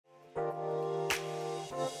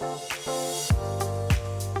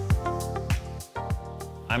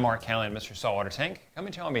I'm Mark Callahan, Mr. Saltwater Tank,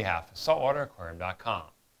 coming to you on behalf of saltwateraquarium.com.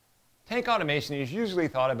 Tank automation is usually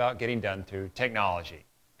thought about getting done through technology,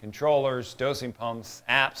 controllers, dosing pumps,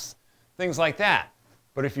 apps, things like that.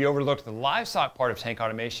 But if you overlooked the livestock part of tank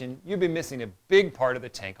automation, you'd be missing a big part of the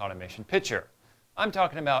tank automation picture. I'm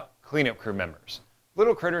talking about cleanup crew members,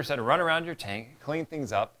 little critters that run around your tank, clean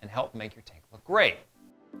things up, and help make your tank look great.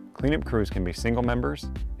 Cleanup crews can be single members,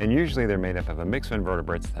 and usually they're made up of a mix of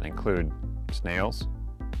invertebrates that include snails,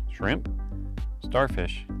 shrimp,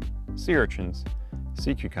 starfish, sea urchins,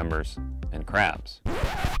 sea cucumbers, and crabs.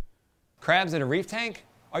 Crabs in a reef tank?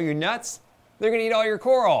 Are you nuts? They're gonna eat all your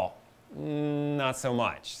coral. Not so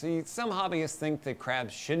much. See, some hobbyists think that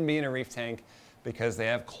crabs shouldn't be in a reef tank because they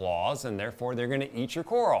have claws and therefore they're gonna eat your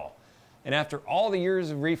coral. And after all the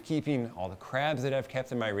years of reef keeping, all the crabs that I've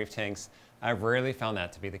kept in my reef tanks, I've rarely found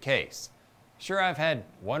that to be the case. Sure, I've had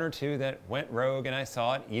one or two that went rogue and I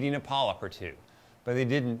saw it eating a polyp or two, but they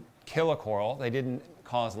didn't kill a coral, they didn't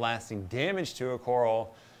cause lasting damage to a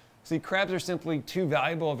coral. See, crabs are simply too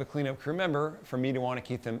valuable of a cleanup crew member for me to want to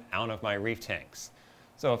keep them out of my reef tanks.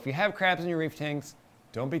 So if you have crabs in your reef tanks,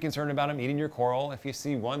 don't be concerned about them eating your coral. If you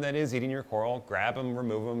see one that is eating your coral, grab them,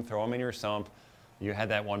 remove them, throw them in your sump. You had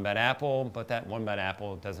that one bad apple, but that one bad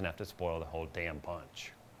apple doesn't have to spoil the whole damn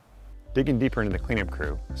bunch. Digging deeper into the cleanup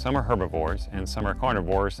crew, some are herbivores and some are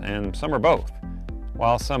carnivores and some are both.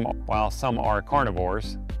 While some are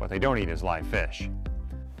carnivores, what they don't eat is live fish.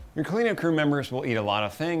 Your cleanup crew members will eat a lot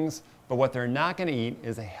of things, but what they're not going to eat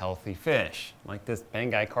is a healthy fish, like this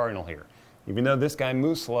Banggai cardinal here. Even though this guy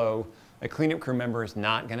moves slow, a cleanup crew member is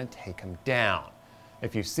not going to take him down.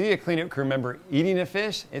 If you see a cleanup crew member eating a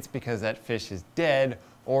fish, it's because that fish is dead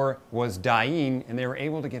or was dying and they were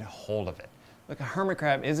able to get a hold of it. Look, a hermit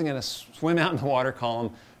crab isn't going to swim out in the water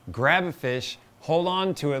column, grab a fish, hold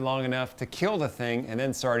on to it long enough to kill the thing, and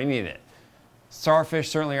then start eating it. Starfish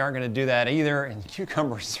certainly aren't going to do that either, and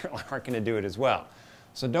cucumbers certainly aren't going to do it as well.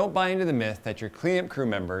 So don't buy into the myth that your cleanup crew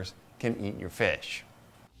members can eat your fish.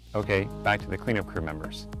 Okay, back to the cleanup crew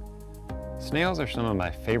members. Snails are some of my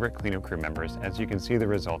favorite cleanup crew members, as you can see the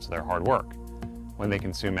results of their hard work. When they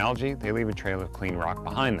consume algae, they leave a trail of clean rock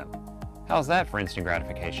behind them. How's that for instant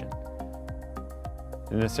gratification?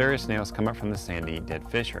 The Nacera snails come up from the sand to eat dead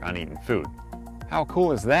fish or uneaten food. How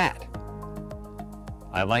cool is that?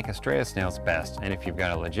 I like Estrella snails best, and if you've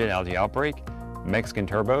got a legit algae outbreak, Mexican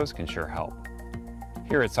turbos can sure help.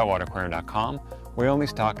 Here at saltwateraquarium.com, we only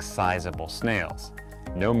stock sizable snails.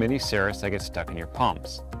 No mini ceras that get stuck in your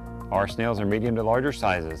pumps. Our snails are medium to larger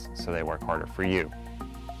sizes, so they work harder for you.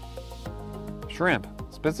 Shrimp,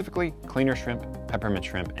 specifically cleaner shrimp, peppermint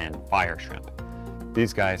shrimp, and fire shrimp.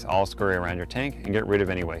 These guys all scurry around your tank and get rid of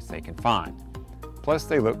any waste they can find. Plus,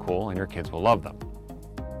 they look cool and your kids will love them.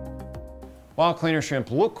 While cleaner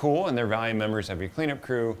shrimp look cool and they're valued members of your cleanup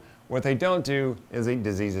crew, what they don't do is eat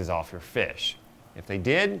diseases off your fish. If they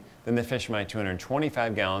did, then the fish in my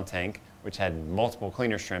 225-gallon tank, which had multiple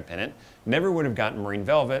cleaner shrimp in it, never would have gotten marine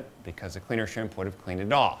velvet because the cleaner shrimp would have cleaned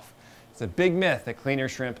it off. It's a big myth that cleaner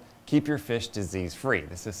shrimp keep your fish disease-free.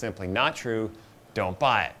 This is simply not true. Don't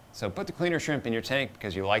buy it. So put the cleaner shrimp in your tank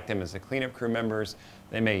because you like them as the cleanup crew members.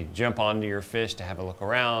 They may jump onto your fish to have a look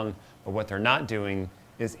around, but what they're not doing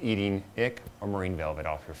is eating ick or marine velvet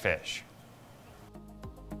off your fish.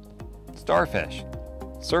 Starfish.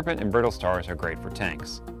 Serpent and brittle stars are great for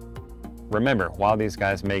tanks. Remember, while these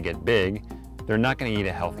guys may get big, they're not going to eat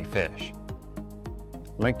a healthy fish.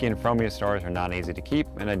 Linky and Phromius stars are not easy to keep,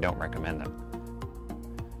 and I don't recommend them.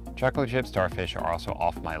 Chocolate chip starfish are also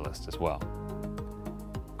off my list as well.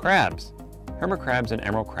 Crabs. Hermit crabs and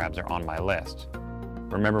emerald crabs are on my list.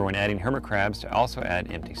 Remember when adding hermit crabs to also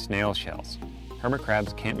add empty snail shells. Hermit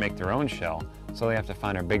crabs can't make their own shell, so they have to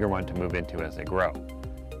find a bigger one to move into as they grow.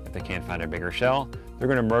 If they can't find a bigger shell, they're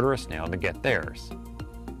going to murder a snail to get theirs.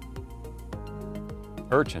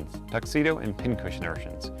 Urchins, tuxedo and pincushion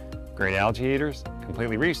urchins. Great algae eaters,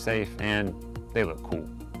 completely reef safe, and they look cool.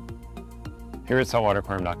 Here at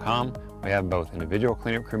saltwateraquarium.com, we have both individual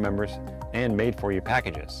cleanup crew members and made-for-you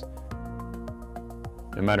packages.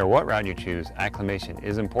 No matter what route you choose, acclimation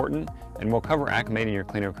is important, and we'll cover acclimating your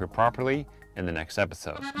cleanup crew properly in the next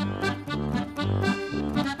episode.